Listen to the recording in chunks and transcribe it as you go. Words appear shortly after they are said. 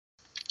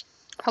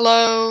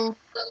Hello.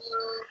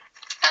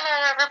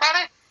 Hello,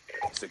 everybody.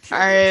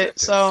 Alright,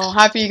 so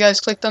happy you guys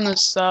clicked on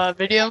this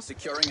video.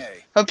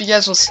 Hope you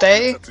guys will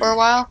stay for a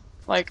while,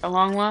 like a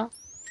long while.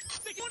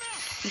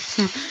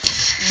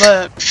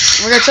 But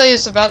we're gonna tell you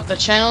about the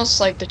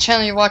channels. Like the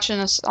channel you're watching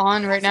us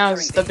on right now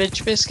is the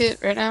Bitch Biscuit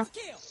right now,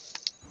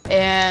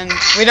 and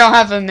we don't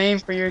have a name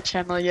for your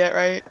channel yet,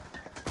 right?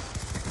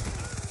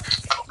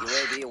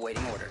 UAV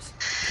awaiting orders.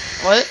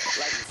 What?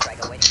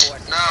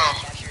 No.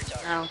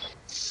 No.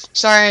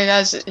 Sorry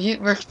guys,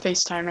 we're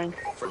FaceTiming.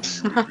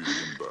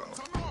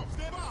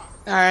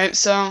 Alright,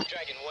 so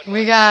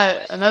we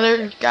got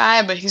another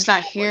guy, but he's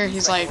not here.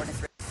 He's like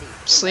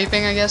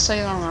sleeping, I guess. I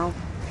don't know.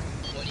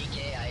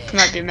 He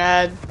might be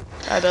mad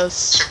at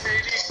us.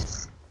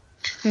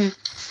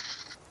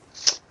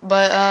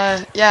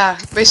 But yeah,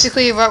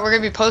 basically what we're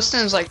gonna be posting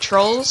is like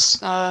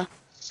trolls. I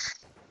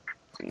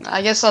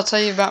guess I'll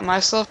tell you about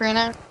myself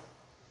right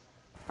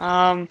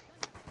now.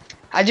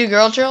 I do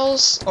girl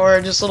trolls or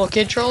just little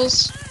kid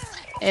trolls,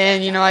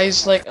 and you know I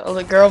use like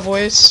a girl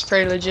voice,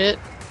 pretty legit,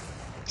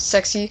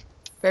 sexy,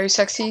 very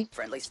sexy.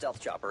 Friendly stealth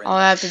chopper. All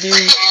I have to do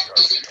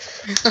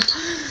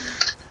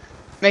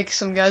make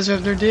some guys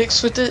with their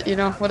dicks with it, you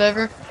know,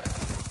 whatever.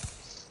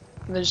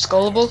 They're just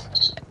gullible.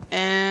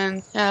 And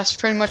yeah, that's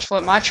pretty much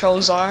what my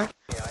trolls are.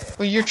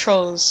 Well, your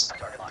trolls.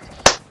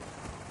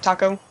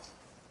 Taco.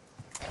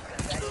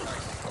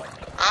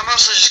 I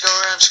mostly just go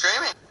around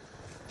screaming.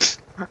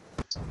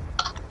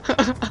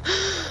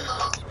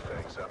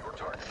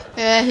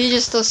 Yeah, he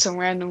just does some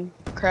random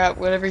crap,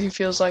 whatever he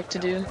feels like to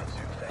do,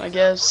 I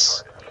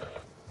guess.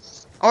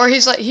 Or he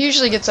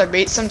usually gets our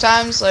bait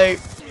sometimes, like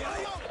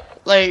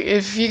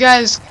if you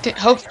guys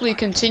hopefully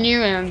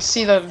continue and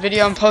see the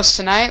video I'm post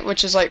tonight,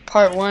 which is like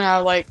part 1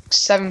 out of like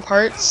 7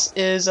 parts,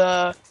 is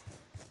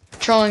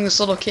trolling this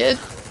little kid,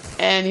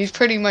 and he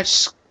pretty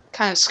much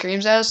kind of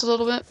screams at us a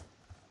little bit.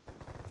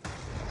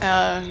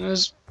 It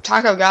was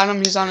Taco got him.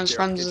 He's on his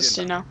friends list,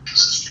 you know.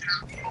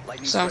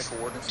 So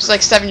he's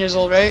like 7 years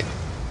old, right?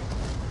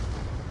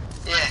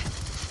 Yeah.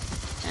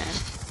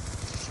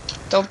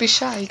 Don't be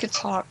shy. You can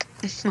talk.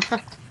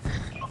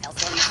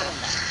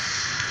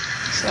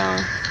 So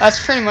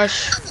that's pretty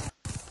much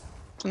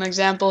an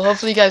example.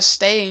 Hopefully you guys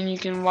stay and you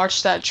can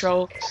watch that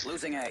troll.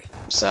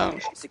 So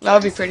that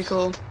would be pretty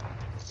cool.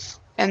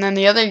 And then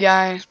the other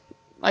guy,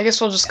 I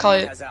guess we'll just call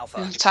it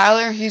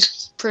Tyler.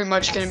 He's pretty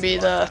much gonna be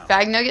the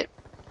fag nugget.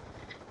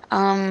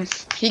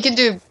 He can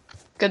do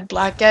good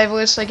black guy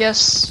voice, I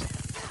guess.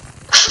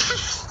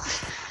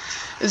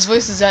 His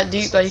voice is that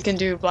deep that he can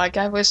do black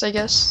guy voice, I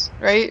guess,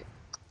 right?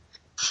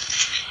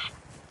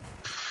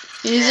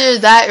 Either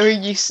that or he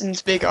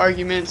uses big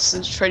arguments.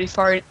 It's pretty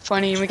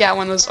funny. We got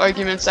one of those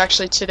arguments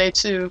actually today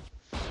too,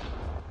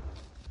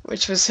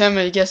 which was him,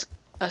 I guess,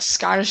 a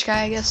Scottish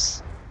guy, I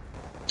guess.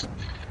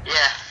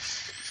 Yeah.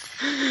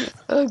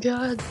 Oh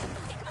god.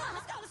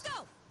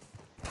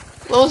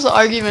 What was the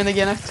argument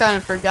again? I kind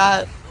of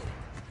forgot.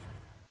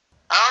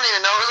 I don't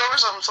even know because there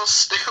was something so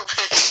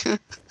stupid.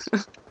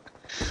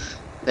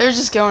 They're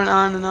just going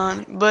on and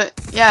on. But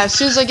yeah, as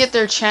soon as I get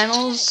their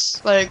channels,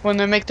 like when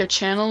they make their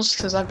channels,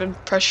 because I've been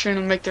pressuring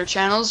them to make their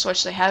channels,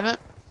 which they haven't.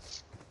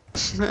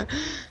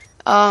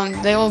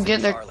 They will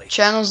get their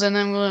channels, and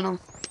then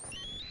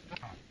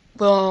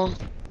we'll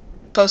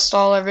post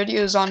all our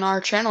videos on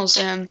our channels,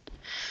 and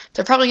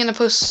they're probably gonna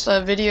post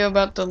a video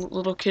about the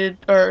little kid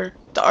or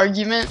the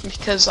argument,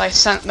 because I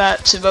sent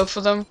that to both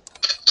of them,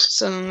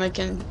 so then they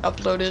can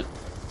upload it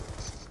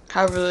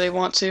however they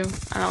want to.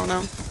 I don't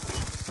know.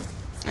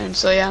 And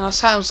so yeah,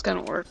 that's how it's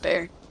gonna work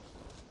there.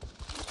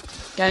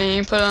 Got any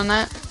input on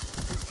that?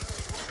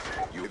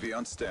 UAV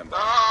on standby.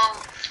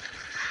 I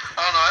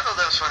don't know. I thought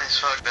that was funny as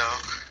fuck,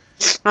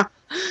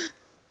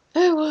 though.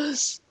 It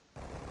was.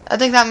 I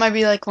think that might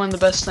be like one of the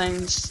best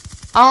things.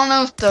 I don't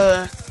know if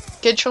the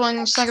kid trolling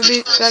is not gonna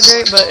be that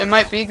great, but it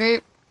might be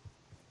great.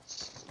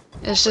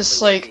 It's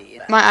just like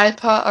my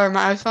iPod or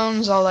my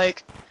iPhone's all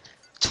like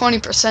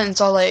 20%. It's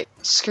all like,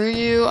 screw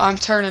you, I'm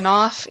turning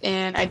off,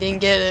 and I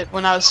didn't get it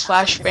when I was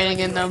flashbanging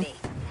in them.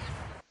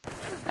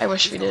 I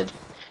wish we did.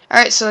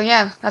 Alright, so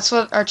yeah, that's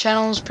what our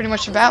channel is pretty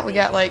much about. We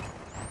got like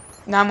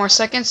 9 more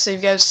seconds, so if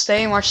you guys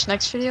stay and watch the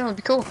next video, it'd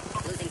be cool.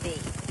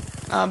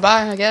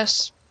 Bye, I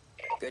guess.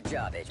 Good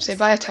job, agent. Say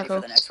bye,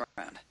 Taco. Ready for the next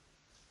round.